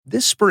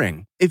This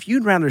spring, if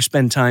you'd rather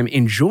spend time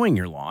enjoying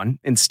your lawn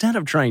instead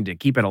of trying to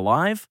keep it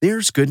alive,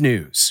 there's good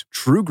news.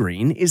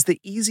 TruGreen is the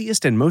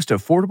easiest and most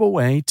affordable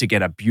way to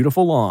get a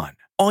beautiful lawn.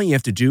 All you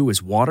have to do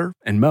is water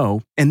and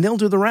mow, and they'll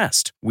do the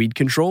rest. Weed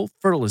control,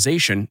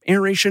 fertilization,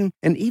 aeration,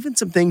 and even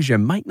some things you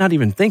might not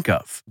even think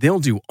of. They'll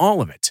do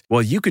all of it,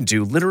 while you can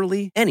do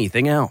literally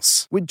anything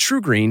else. With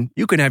TruGreen,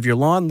 you can have your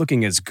lawn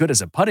looking as good as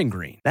a putting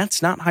green.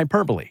 That's not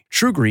hyperbole.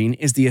 TruGreen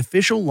is the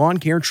official lawn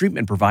care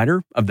treatment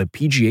provider of the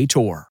PGA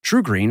Tour.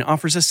 TruGreen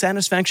offers a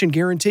satisfaction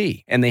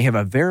guarantee, and they have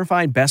a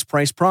verified best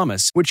price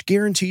promise, which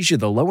guarantees you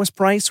the lowest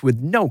price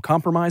with no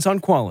compromise on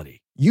quality.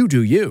 You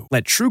do you.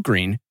 Let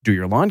TruGreen do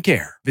your lawn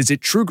care. Visit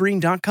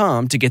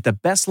TruGreen.com to get the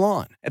best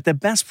lawn at the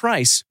best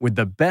price with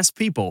the best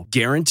people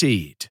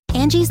guaranteed.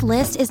 Angie's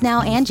List is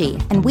now Angie,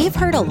 and we've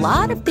heard a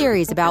lot of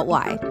theories about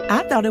why.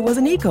 I thought it was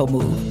an eco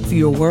move.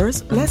 Fewer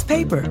words, less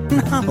paper.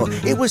 No,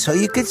 it was so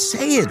you could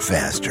say it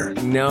faster.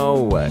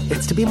 No,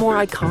 it's to be more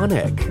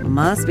iconic.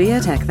 Must be a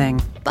tech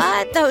thing.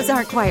 But those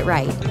aren't quite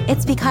right.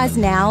 It's because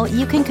now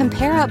you can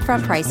compare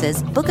upfront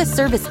prices, book a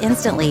service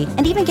instantly,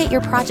 and even get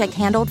your project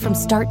handled from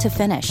start to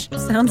finish.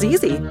 Sounds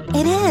easy.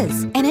 It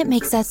is, and it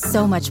makes us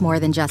so much more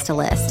than just a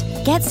list.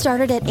 Get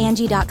started at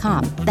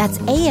Angie.com. That's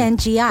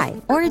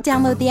ANGI, or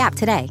download the app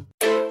today.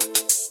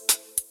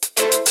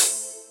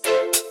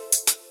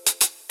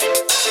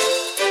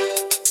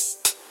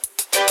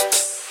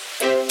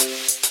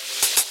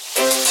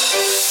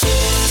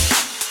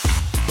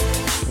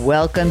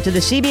 Welcome to the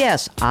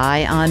CBS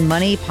Eye on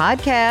Money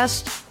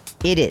podcast.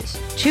 It is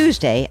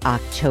Tuesday,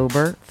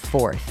 October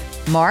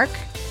 4th. Mark,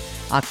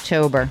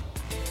 October.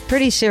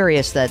 Pretty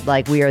serious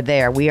that, we are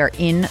there. We are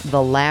in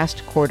the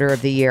last quarter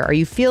of the year. Are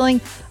you feeling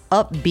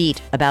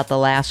upbeat about the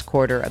last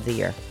quarter of the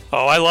year?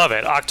 Oh, I love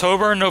it.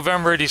 October,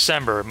 November,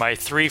 December, my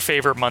three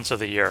favorite months of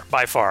the year,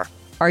 by far.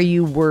 Are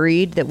you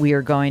worried that we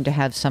are going to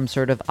have some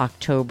sort of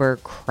October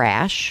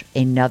crash,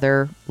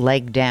 another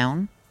leg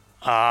down?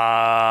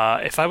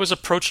 If I was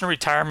approaching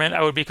retirement,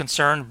 I would be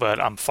concerned,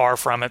 but I'm far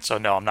from it, so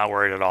no, I'm not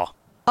worried at all.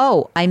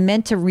 Oh, I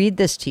meant to read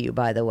this to you,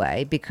 by the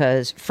way,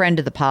 because friend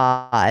of the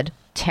pod,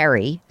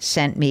 Terry,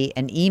 sent me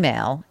an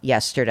email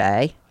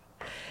yesterday.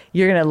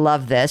 You're going to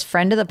love this.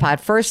 Friend of the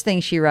pod. First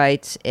thing she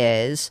writes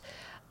is,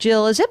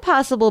 Jill, is it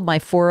possible my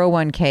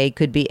 401k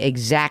could be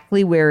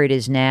exactly where it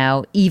is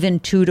now, even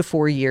 2 to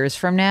 4 years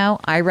from now?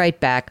 I write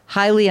back,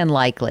 highly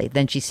unlikely.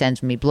 Then she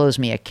blows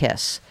me a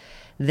kiss.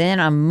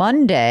 Then on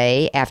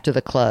Monday, after the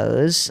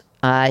close,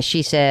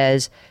 she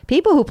says,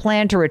 people who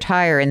plan to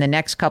retire in the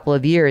next couple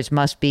of years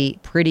must be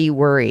pretty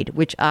worried,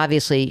 which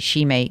obviously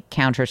she may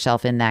count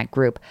herself in that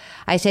group.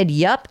 I said,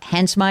 yup,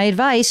 hence my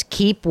advice,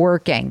 keep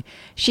working.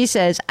 She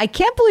says, I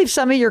can't believe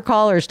some of your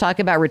callers talk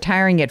about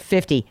retiring at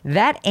 50.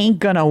 That ain't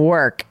gonna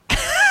work.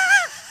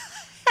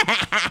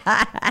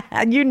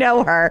 You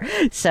know her.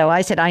 So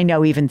I said, I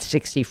know even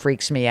 60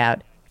 freaks me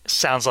out.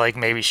 Sounds like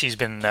maybe she's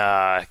been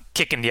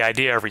kicking the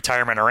idea of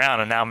retirement around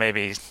and now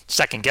maybe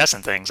second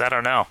guessing things. I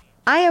don't know.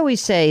 I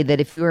always say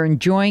that if you're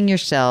enjoying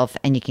yourself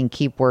and you can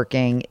keep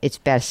working, it's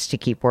best to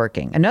keep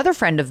working. Another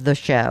friend of the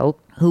show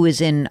who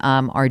is in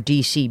our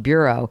DC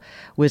bureau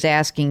was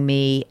asking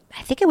me,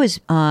 I think it was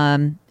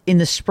in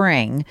the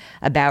spring,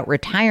 about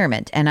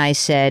retirement. And I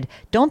said,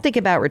 don't think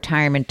about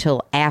retirement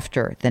till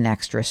after the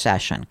next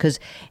recession,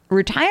 because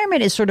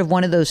retirement is sort of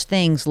one of those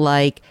things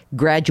like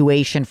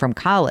graduation from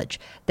college,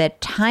 that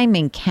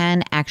timing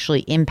can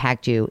actually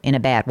impact you in a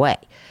bad way.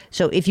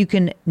 So if you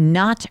can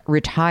not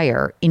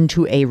retire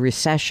into a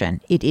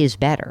recession, it is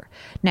better.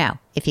 Now,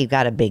 if you've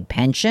got a big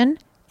pension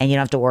and you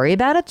don't have to worry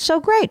about it, so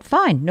great,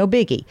 fine, no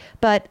biggie.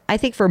 But I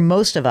think for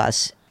most of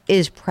us, it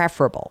is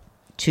preferable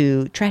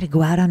to try to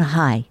go out on a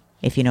high,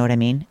 if you know what I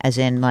mean, as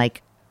in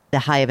like the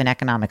high of an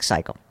economic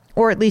cycle,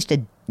 or at least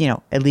in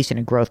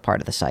a growth part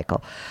of the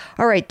cycle.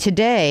 All right,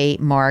 today,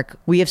 Mark,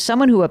 we have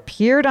someone who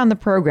appeared on the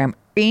program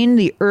in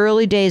the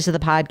early days of the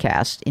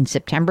podcast in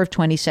September of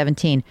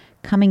 2017,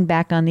 coming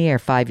back on the air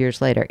 5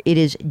 years later. It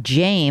is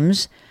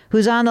James,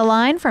 who's on the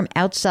line from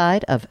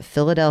outside of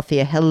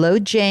Philadelphia. Hello,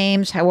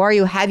 James. How are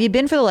you? Have you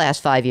been for the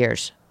last 5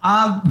 years?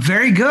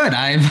 Very good.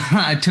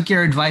 I took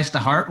your advice to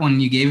heart when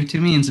you gave it to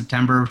me in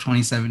September of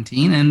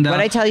 2017. And what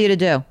did I tell you to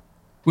do?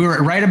 We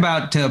were right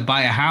about to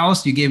buy a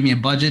house. You gave me a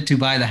budget to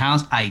buy the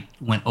house. I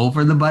went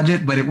over the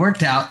budget, but it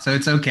worked out, so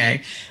it's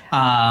okay.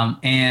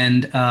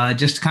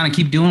 Just kind of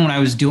keep doing what I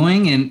was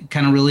doing, and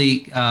kind of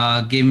really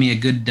gave me a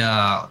good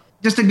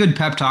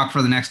pep talk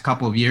for the next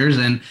couple of years.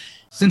 And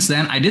since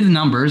then, I did the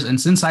numbers,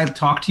 and since I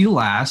talked to you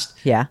last,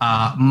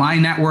 my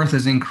net worth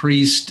has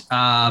increased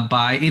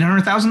by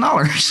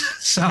 $800,000.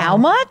 So how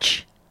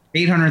much?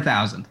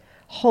 $800,000.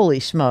 Holy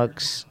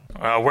smokes!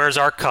 Where's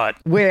our cut?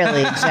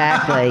 Really,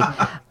 exactly.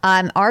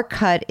 Our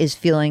cut is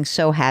feeling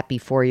so happy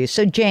for you.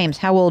 So, James,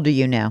 how old are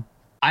you now?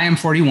 I am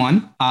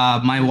 41.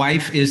 My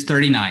wife is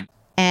 39.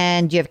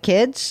 And you have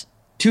kids?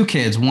 2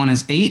 kids. One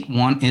is 8.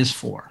 One is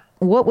 4.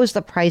 What was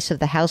the price of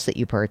the house that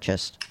you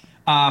purchased?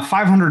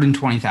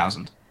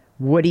 $520,000.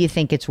 What do you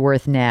think it's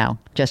worth now,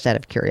 just out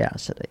of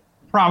curiosity?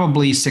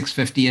 Probably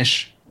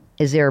 $650-ish.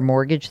 Is there a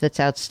mortgage that's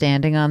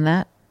outstanding on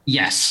that?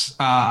 Yes.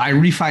 I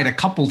refied a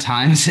couple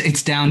times.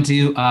 It's down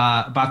to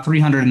about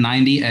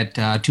 390 at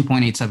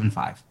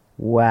 2.875.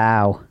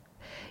 Wow.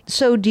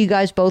 So do you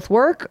guys both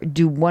work?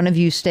 Do one of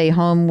you stay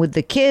home with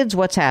the kids?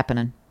 What's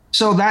happening?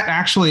 So that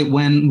actually,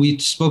 when we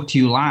spoke to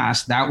you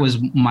last, that was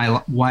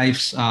my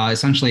wife's,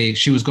 essentially,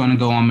 she was going to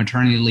go on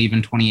maternity leave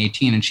in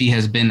 2018, and she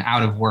has been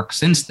out of work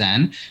since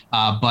then.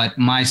 But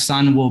my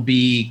son will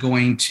be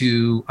going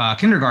to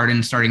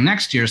kindergarten starting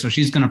next year, so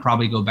she's going to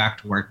probably go back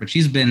to work. But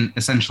she's been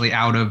essentially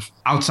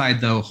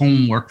outside the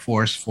home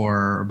workforce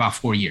for about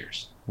 4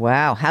 years.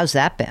 Wow. How's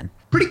that been?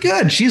 Pretty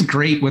good. She's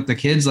great with the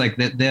kids. Like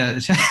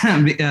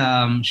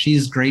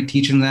she's great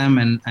teaching them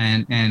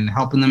and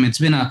helping them. It's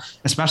been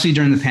especially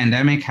during the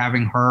pandemic,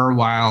 having her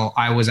while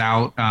I was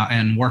out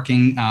and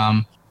working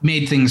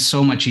made things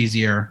so much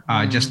easier.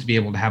 Just to be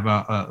able to have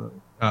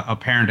a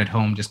parent at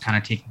home, just kind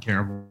of taking care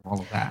of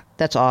all of that.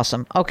 That's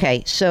awesome.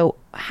 Okay, so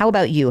how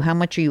about you? How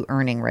much are you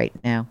earning right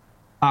now?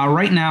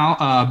 Right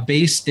now,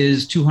 base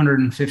is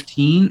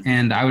 215,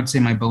 and I would say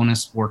my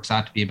bonus works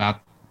out to be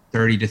about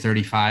 30 to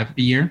 35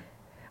 a year.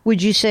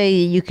 Would you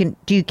say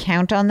do you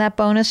count on that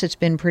bonus? It's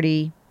been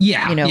pretty,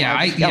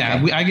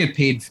 I get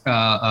paid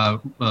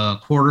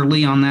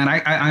quarterly on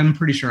that. I'm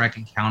pretty sure I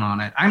can count on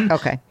it.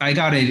 I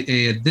got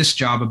this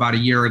job about a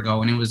year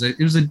ago, and it was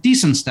a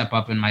decent step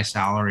up in my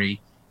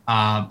salary.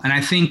 And I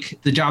think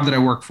the job that I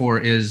work for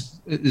is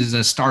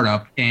a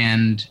startup,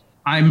 and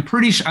I'm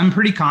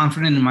pretty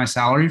confident in my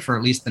salary for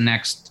at least the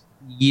next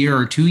year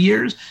or 2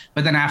 years.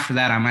 But then after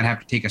that, I might have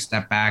to take a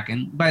step back.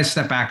 And by a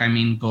step back, I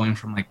mean going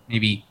from like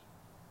maybe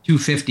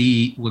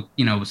 250 with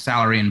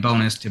salary and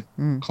bonus to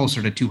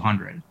closer to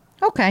 200.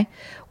 Okay.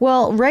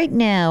 Well, right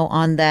now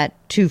on that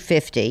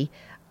 250,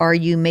 are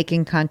you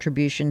making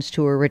contributions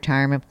to a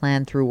retirement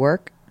plan through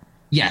work?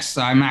 Yes,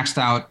 I maxed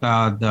out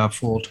the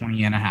full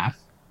 20 and a half.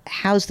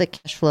 How's the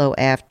cash flow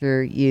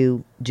after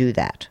you do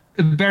that?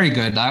 Very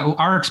good.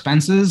 Our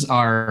expenses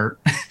are,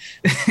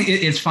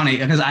 it's funny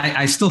because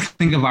I still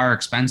think of our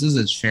expenses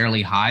as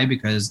fairly high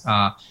because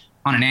on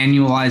an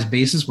annualized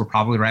basis, we're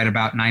probably right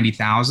about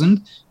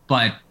 90,000.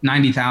 But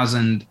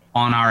 90,000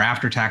 on our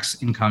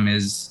after-tax income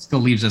still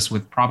leaves us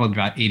with probably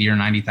about $80,000 or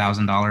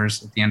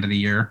 $90,000 at the end of the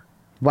year.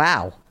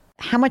 Wow.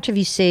 How much have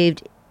you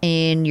saved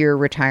in your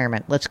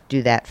retirement? Let's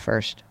do that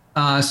first.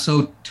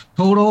 So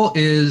total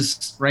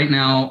is right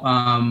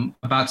now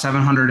about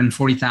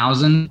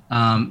 740,000.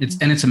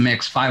 It's a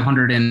mix,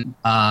 500 in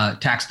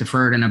tax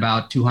deferred and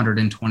about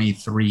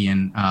 223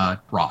 in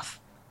Roth.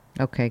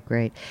 Okay,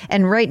 great.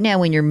 And right now,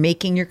 when you're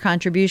making your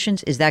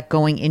contributions, is that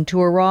going into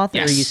a Roth?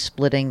 Yes. Or are you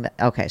splitting?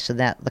 Okay, so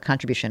that the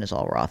contribution is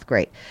all Roth.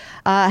 Great.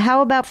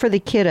 How about for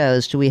the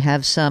kiddos? Do we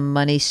have some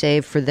money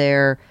saved for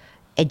their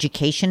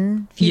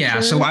education future?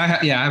 Yeah, so I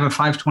have a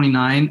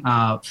 529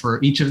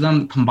 for each of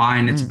them.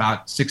 Combined, it's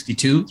about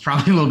 62. It's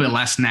probably a little bit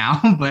less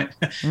now, but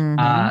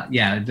I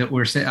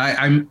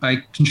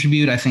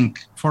contribute, I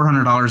think,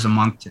 $400 a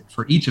month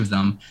for each of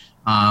them.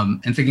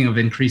 And thinking of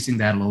increasing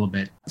that a little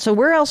bit. So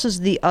where else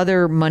is the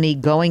other money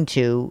going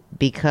to?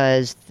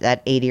 Because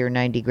that 80 or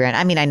 90 grand,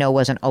 I mean, I know it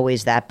wasn't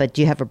always that, but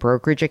do you have a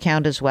brokerage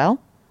account as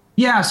well?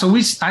 Yeah, so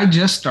I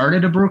just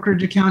started a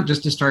brokerage account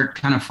just to start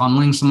kind of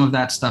funneling some of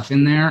that stuff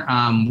in there.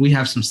 We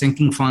have some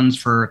sinking funds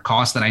for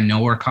costs that I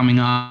know are coming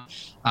up.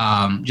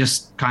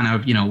 Just kind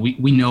of,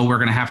 we know we're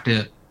going to have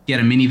to get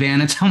a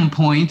minivan at some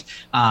point,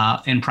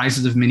 and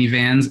prices of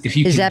minivans.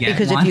 Is that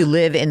because if you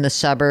live in the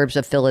suburbs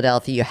of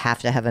Philadelphia, you have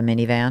to have a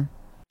minivan?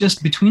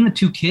 Just between the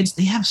two kids,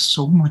 they have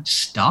so much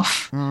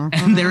stuff,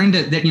 and they're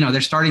into they're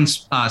starting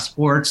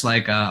sports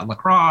like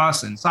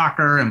lacrosse and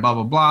soccer and blah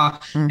blah blah,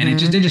 and they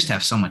just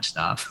have so much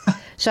stuff.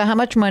 So how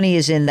much money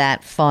is in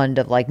that fund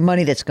of like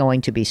money that's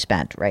going to be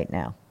spent right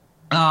now?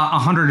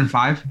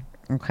 105.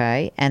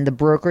 Okay, and the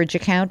brokerage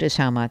account is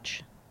how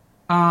much?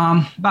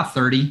 About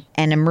 30.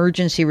 An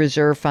emergency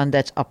reserve fund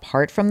that's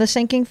apart from the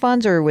sinking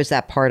funds, or was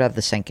that part of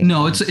the sinking?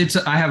 No, funds? it's.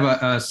 I have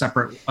a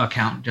separate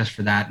account just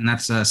for that, and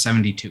that's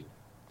 72.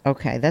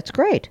 Okay, that's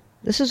great.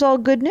 This is all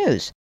good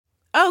news.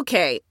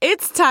 Okay,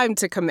 it's time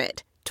to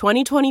commit.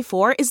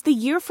 2024 is the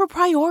year for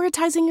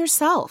prioritizing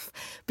yourself.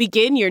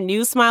 Begin your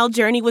new smile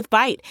journey with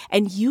Byte,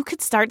 and you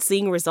could start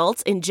seeing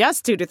results in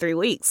just 2 to 3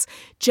 weeks.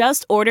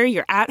 Just order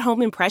your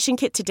at-home impression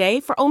kit today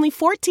for only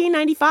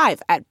 $14.95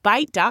 at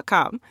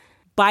Byte.com.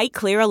 Byte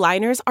Clear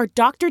aligners are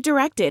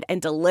doctor-directed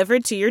and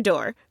delivered to your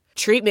door.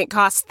 Treatment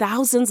costs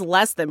thousands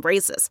less than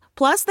braces.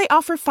 Plus, they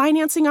offer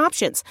financing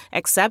options,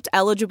 accept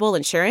eligible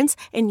insurance,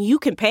 and you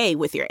can pay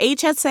with your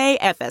HSA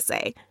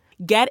FSA.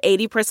 Get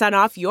 80%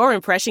 off your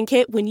impression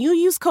kit when you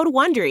use code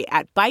WONDERY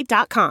at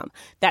Byte.com.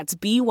 That's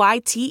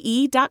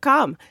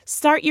BYTE.com.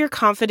 Start your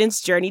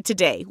confidence journey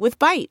today with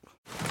Byte.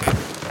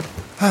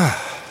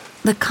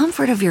 The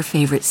comfort of your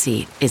favorite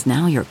seat is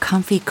now your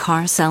comfy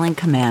car selling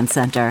command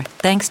center,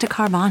 thanks to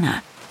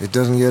Carvana. It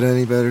doesn't get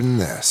any better than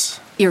this.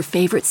 Your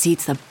favorite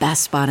seat's the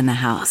best spot in the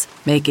house.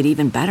 Make it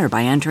even better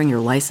by entering your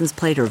license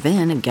plate or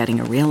VIN and getting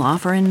a real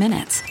offer in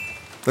minutes.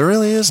 There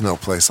really is no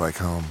place like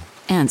home.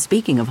 And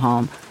speaking of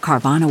home,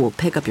 Carvana will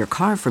pick up your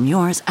car from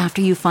yours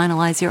after you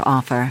finalize your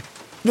offer.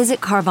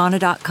 Visit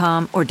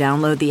Carvana.com or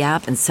download the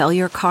app and sell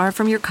your car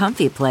from your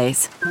comfy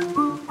place.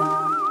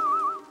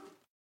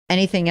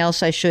 Anything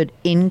else I should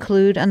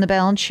include on the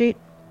balance sheet?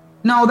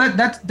 No,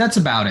 that's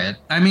about it.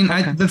 I mean,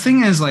 okay. The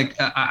thing is, like,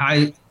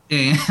 I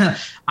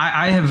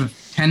have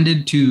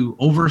tended to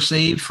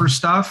oversave for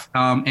stuff,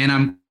 and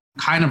I'm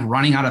kind of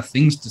running out of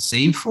things to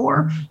save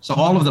for. So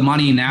all of the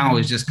money now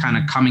is just kind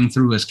of coming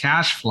through as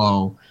cash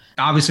flow.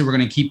 Obviously, we're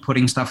going to keep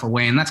putting stuff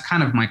away, and that's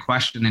kind of my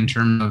question in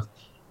terms of,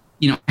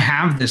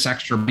 have this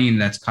extra money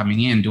that's coming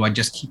in. Do I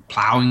just keep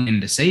plowing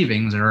into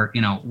savings, or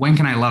when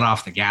can I let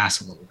off the gas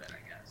a little bit?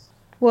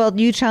 Well,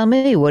 you tell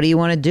me, what do you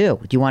want to do?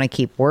 Do you want to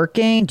keep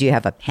working? Do you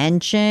have a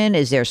pension?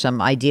 Is there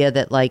some idea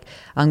that, like,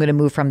 I'm going to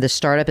move from this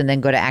startup and then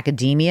go to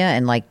academia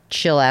and, like,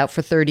 chill out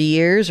for 30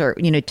 years? Or,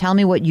 tell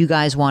me what you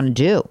guys want to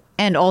do.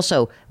 And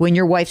also, when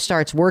your wife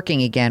starts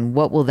working again,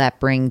 what will that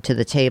bring to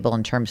the table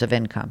in terms of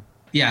income?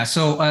 Yeah,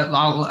 so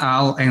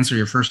I'll answer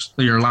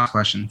your last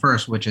question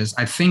first, which is,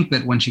 I think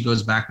that when she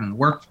goes back into the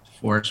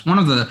workforce, one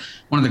of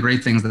the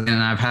great things that,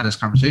 and I've had this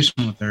conversation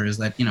with her, is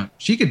that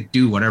she could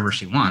do whatever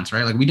she wants,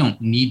 right? Like, we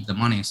don't need the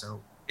money,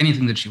 so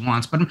anything that she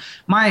wants. But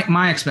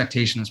my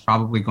expectation is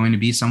probably going to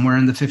be somewhere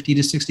in the $50,000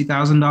 to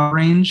 $60,000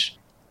 range.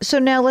 So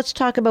now let's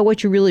talk about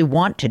what you really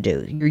want to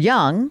do. You're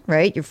young,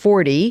 right? You're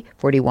 40,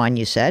 41,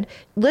 you said.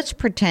 Let's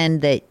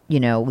pretend that,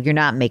 you're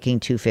not making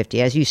 $250.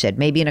 As you said,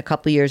 maybe in a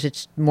couple of years,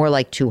 it's more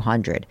like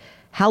 $200.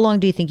 How long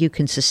do you think you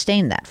can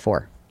sustain that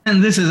for?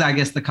 And this is, I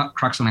guess, the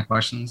crux of my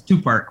question. It's a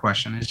two-part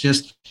question. It's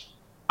just,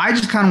 I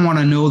just kind of want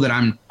to know that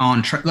I'm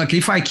on track. Like,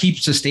 if I keep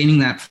sustaining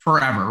that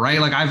forever, right?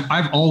 Like,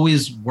 I've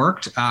always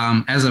worked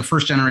as a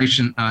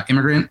first-generation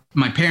immigrant.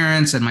 My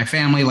parents and my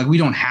family, like, we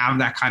don't have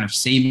that kind of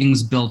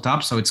savings built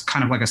up. So it's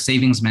kind of like a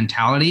savings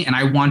mentality. And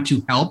I want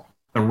to help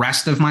the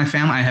rest of my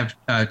family. I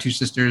have two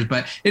sisters,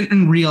 but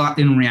in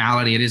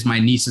reality, it is my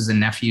nieces and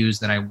nephews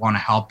that I want to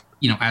help,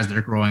 as they're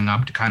growing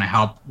up, to kind of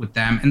help with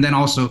them, and then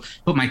also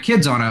put my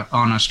kids on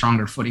a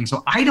stronger footing.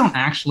 So I don't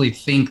actually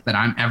think that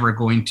I'm ever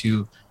going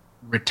to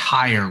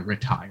retire.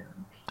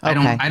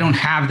 Okay. I don't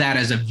have that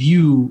as a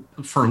view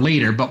for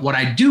later. But what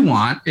I do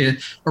want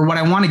is, or what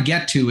I want to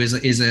get to is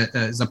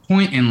a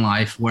point in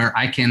life where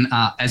I can,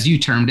 as you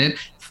termed it,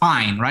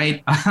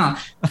 right?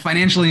 A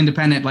financially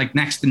independent, like,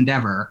 next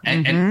endeavor.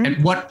 At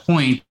what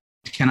point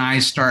can I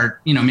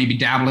start, maybe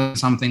dabbling in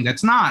something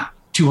that's not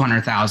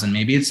 200,000?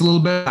 Maybe it's a little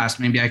bit less.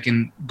 Maybe I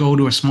can go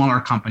to a smaller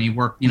company,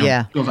 work,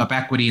 build up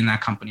equity in that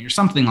company or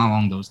something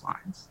along those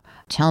lines.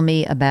 Tell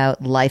me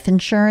about life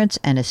insurance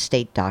and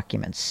estate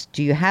documents.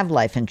 Do you have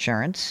life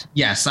insurance?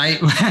 Yes.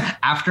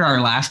 After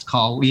our last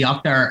call, we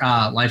upped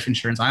our life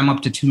insurance. I'm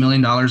up to $2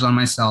 million on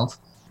myself.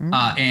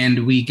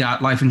 And we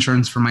got life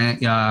insurance for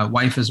my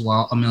wife as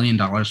well, $1 million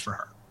for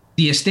her.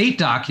 The estate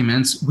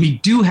documents we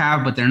do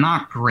have, but they're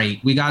not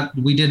great. We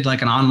did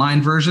like an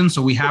online version,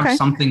 so we have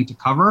something to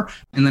cover.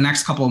 In the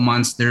next couple of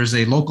months, there's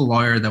a local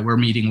lawyer that we're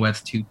meeting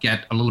with to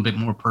get a little bit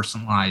more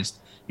personalized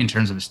in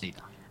terms of estate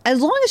documents.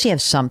 As long as you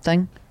have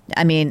something.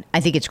 I mean,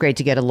 I think it's great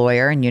to get a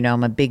lawyer, and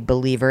I'm a big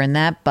believer in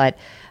that. But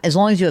as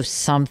long as you have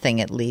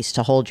something at least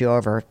to hold you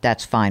over,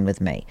 that's fine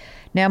with me.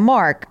 Now,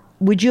 Mark,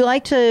 would you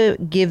like to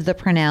give the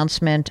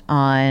pronouncement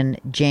on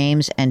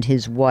James and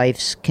his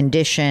wife's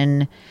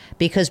condition?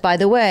 Because, by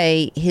the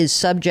way, his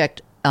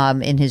subject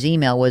in his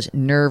email was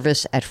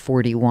nervous at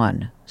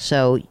 41.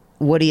 So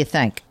what do you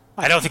think?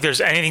 I don't think there's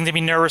anything to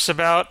be nervous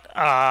about,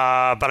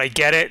 but I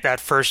get it,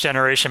 that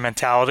first-generation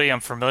mentality.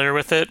 I'm familiar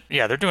with it.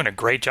 Yeah, they're doing a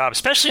great job,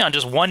 especially on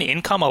just one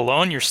income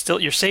alone. You're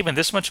saving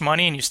this much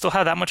money, and you still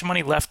have that much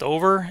money left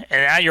over,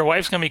 and now your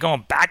wife's going to be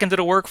going back into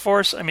the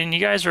workforce. I mean, you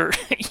guys are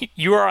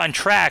you are on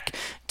track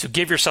to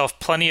give yourself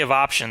plenty of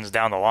options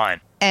down the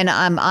line. And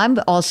I'm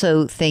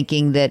also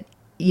thinking that,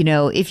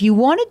 if you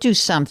want to do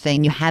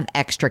something, you have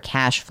extra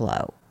cash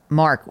flow.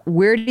 Mark,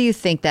 where do you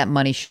think that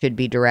money should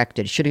be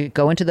directed? Should it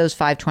go into those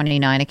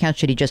 529 accounts?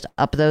 Should he just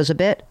up those a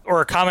bit? Or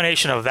a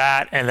combination of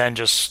that and then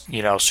just,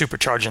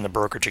 supercharging the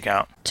brokerage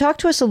account. Talk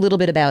to us a little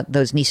bit about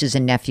those nieces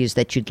and nephews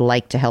that you'd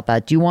like to help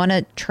out. Do you want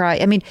to try?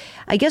 I mean,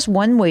 I guess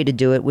one way to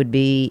do it would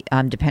be,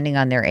 depending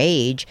on their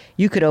age,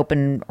 you could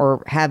open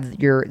or have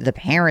the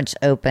parents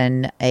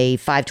open a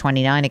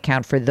 529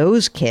 account for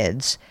those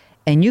kids.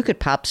 And you could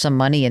pop some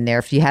money in there.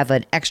 If you have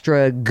an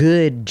extra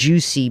good,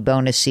 juicy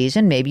bonus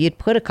season, maybe you'd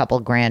put a couple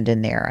grand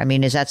in there. I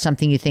mean, is that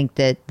something you think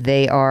that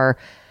they are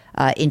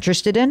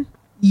interested in?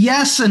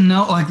 Yes and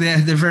no. Like, they're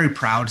very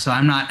proud, so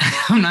I'm not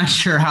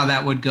sure how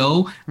that would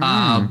go.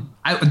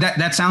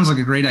 That sounds like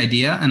a great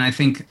idea, and I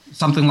think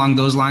something along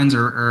those lines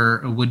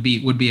would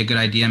be a good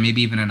idea.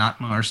 Maybe even an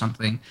UTMA or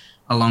something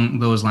along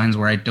those lines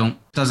where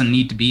doesn't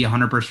need to be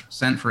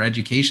 100% for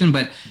education,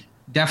 but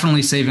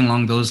definitely saving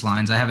along those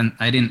lines.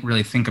 I didn't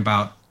really think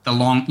about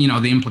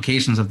the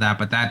implications of that,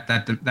 but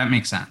that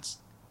makes sense.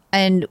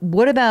 And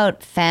what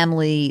about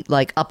family,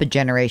 like up a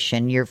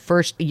generation? You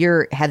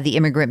have the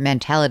immigrant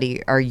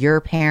mentality. Are your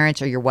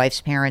parents or your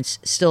wife's parents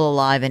still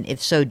alive? And if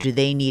so, do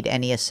they need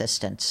any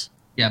assistance?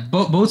 Yeah,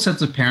 both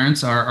sets of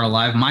parents are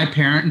alive. My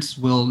parents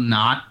will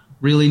not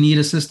really need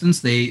assistance,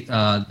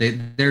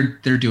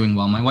 they're doing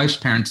well. My wife's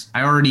parents,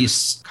 I already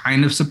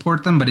kind of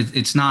support them, but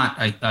it's not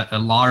a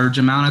large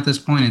amount at this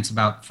point. It's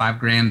about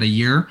 $5,000 a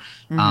year,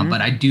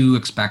 but I do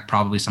expect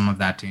probably some of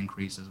that to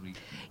increase as we.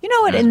 You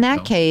know what? In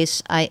that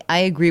case, I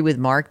agree with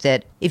Mark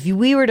that if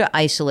we were to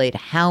isolate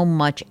how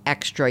much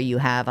extra you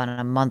have on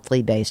a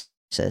monthly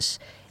basis,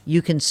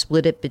 you can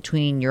split it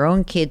between your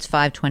own kids'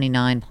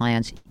 529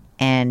 plans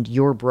and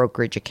your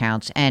brokerage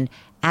accounts. And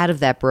out of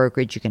that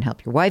brokerage, you can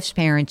help your wife's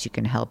parents, you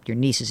can help your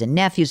nieces and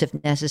nephews if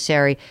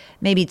necessary.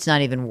 Maybe it's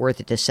not even worth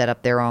it to set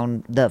up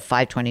the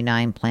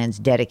 529 plans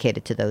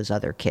dedicated to those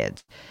other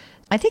kids.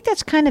 I think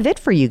that's kind of it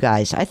for you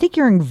guys. I think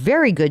you're in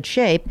very good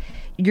shape.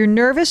 You're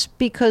nervous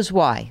because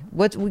why?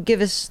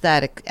 Give us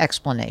that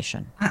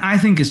explanation. I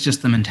think it's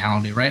just the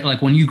mentality, right?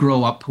 Like when you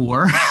grow up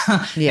poor,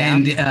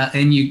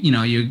 and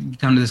you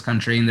come to this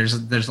country, and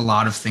there's a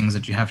lot of things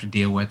that you have to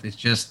deal with. It's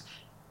just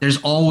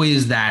there's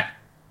always that,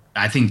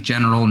 I think,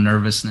 general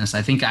nervousness.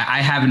 I think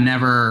I have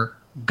never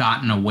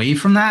gotten away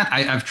from that.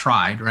 I've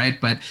tried,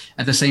 right? But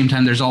at the same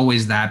time, there's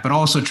always that. But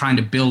also trying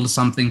to build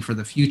something for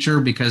the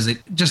future, because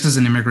it just as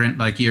an immigrant,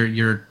 like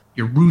your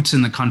roots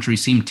in the country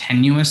seem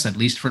tenuous, at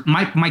least for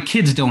my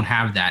kids don't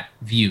have that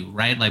view,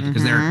 right? Like,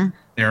 because they're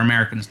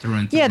Americans through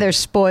and through. Yeah, they're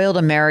spoiled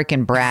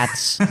American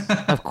brats,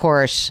 of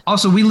course.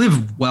 Also, we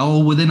live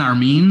well within our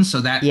means, so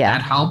that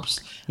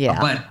helps.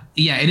 Yeah. But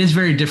yeah, it is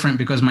very different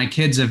because my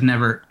kids have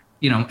never,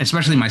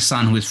 especially my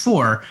son who is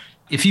 4,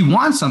 if he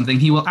wants something,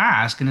 he will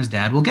ask and his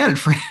dad will get it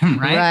for him,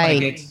 right? Right.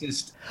 Like it's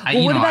just,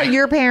 what about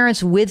your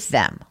parents with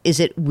them? Is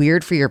it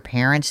weird for your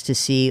parents to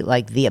see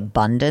like the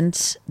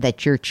abundance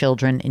that your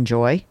children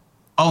enjoy?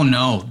 Oh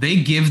no, they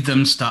give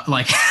them stuff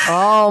like.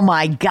 Oh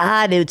my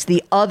God, it's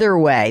the other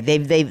way.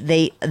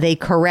 They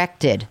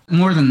corrected.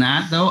 More than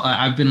that, though,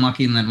 I've been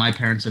lucky in that my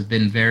parents have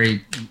been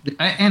very,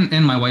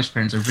 and my wife's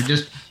parents are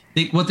just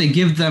what they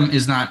give them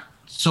is not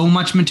so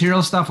much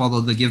material stuff.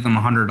 Although they give them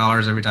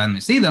 $100 every time they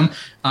see them,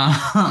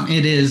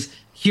 it is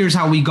here's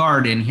how we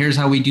garden, here's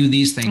how we do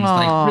these things,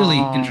 like really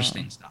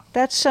interesting stuff.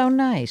 That's so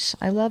nice.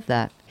 I love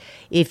that.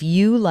 If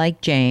you,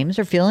 like James,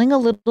 are feeling a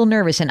little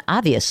nervous, and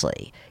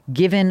obviously,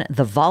 given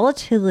the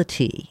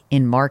volatility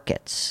in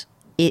markets,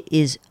 it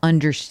is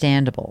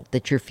understandable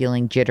that you're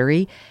feeling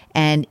jittery.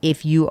 And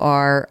if you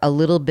are a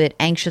little bit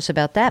anxious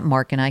about that,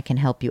 Mark and I can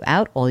help you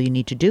out. All you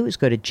need to do is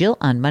go to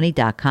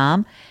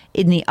JillOnMoney.com.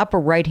 In the upper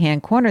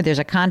right-hand corner, there's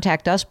a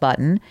Contact Us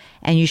button,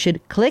 and you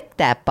should click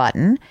that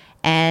button,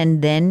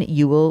 and then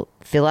you will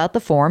fill out the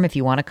form. If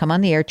you want to come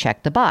on the air,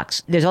 check the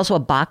box. There's also a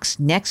box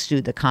next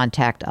to the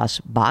Contact Us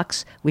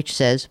box, which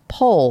says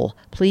poll.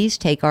 Please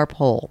take our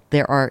poll.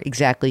 There are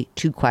exactly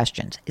 2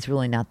 questions. It's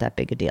really not that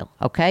big a deal,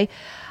 okay?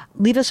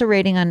 Leave us a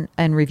rating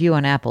and review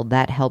on Apple.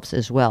 That helps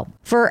as well.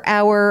 For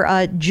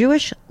our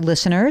Jewish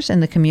listeners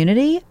in the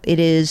community, it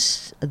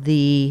is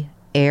the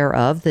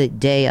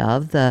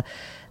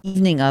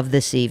evening of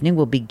this evening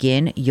will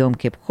begin Yom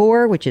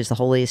Kippur, which is the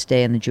holiest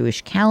day in the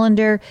Jewish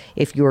calendar.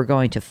 If you are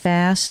going to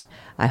fast,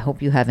 I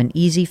hope you have an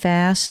easy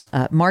fast.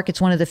 Mark,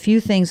 it's one of the few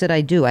things that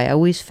I do. I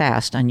always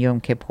fast on Yom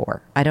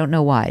Kippur. I don't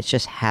know why. It's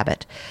just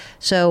habit.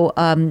 So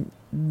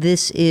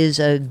this is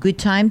a good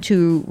time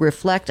to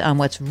reflect on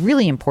what's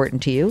really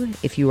important to you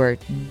if you are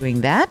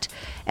doing that.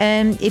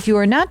 And if you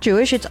are not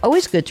Jewish, it's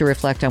always good to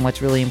reflect on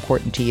what's really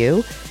important to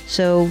you.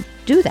 So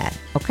do that,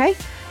 okay?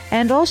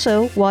 And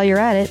also, while you're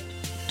at it,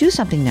 do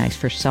something nice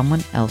for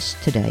someone else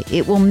today.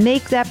 It will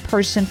make that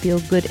person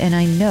feel good, and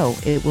I know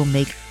it will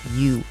make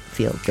you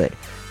feel good.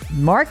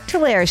 Mark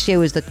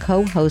Talercio is the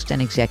co-host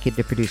and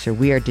executive producer.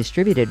 We are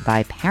distributed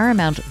by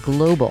Paramount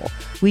Global.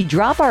 We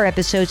drop our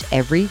episodes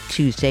every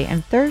Tuesday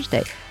and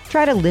Thursday.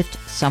 Try to lift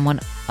someone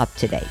up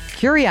today.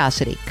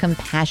 Curiosity,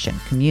 compassion,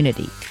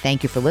 community.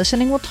 Thank you for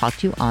listening. We'll talk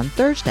to you on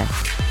Thursday.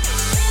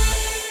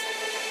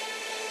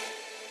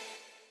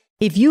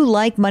 If you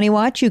like Money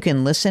Watch, you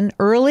can listen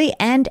early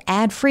and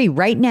ad-free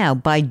right now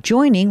by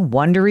joining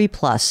Wondery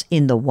Plus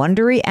in the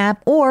Wondery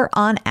app or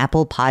on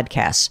Apple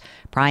Podcasts.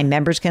 Prime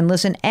members can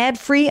listen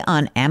ad-free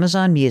on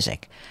Amazon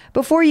Music.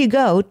 Before you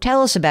go,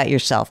 tell us about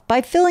yourself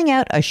by filling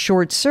out a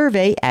short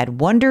survey at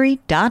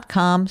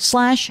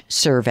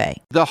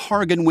Wondery.com/survey. The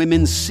Hargan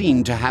women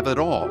seemed to have it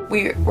all.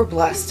 We're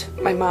blessed.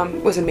 My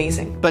mom was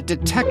amazing. But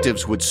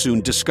detectives would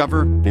soon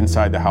discover...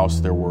 Inside the house,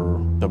 there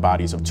were the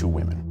bodies of 2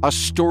 women. A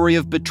story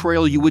of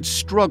betrayal you would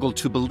struggle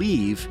to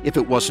believe if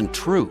it wasn't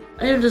true.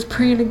 I am just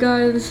praying to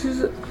God, this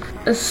is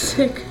a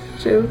sick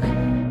joke.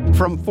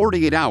 From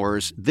 48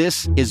 Hours,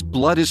 this is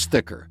Blood is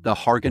Thicker, the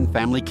Hargan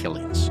Family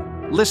Killings.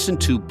 Listen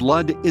to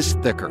Blood is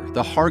Thicker,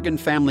 the Hargan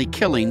Family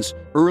Killings,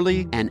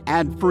 early and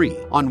ad-free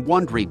on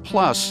Wondery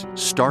Plus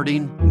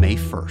starting May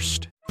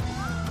 1st.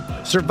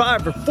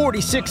 Survivor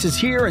 46 is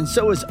here, and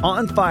so is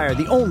On Fire,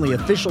 the only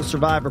official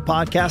Survivor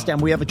podcast, and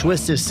we have a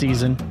twist this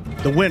season.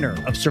 The winner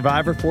of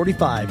Survivor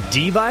 45,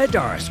 Dee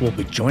Valladares, will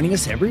be joining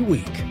us every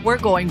week. We're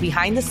going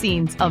behind the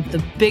scenes of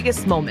the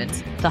biggest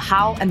moments, the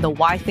how and the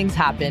why things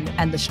happen,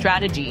 and the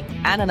strategy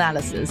and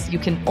analysis you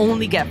can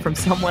only get from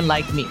someone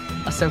like me,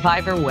 a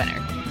Survivor winner.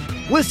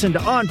 Listen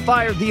to On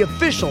Fire, the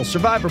official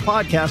Survivor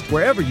podcast,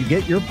 wherever you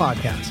get your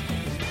podcasts.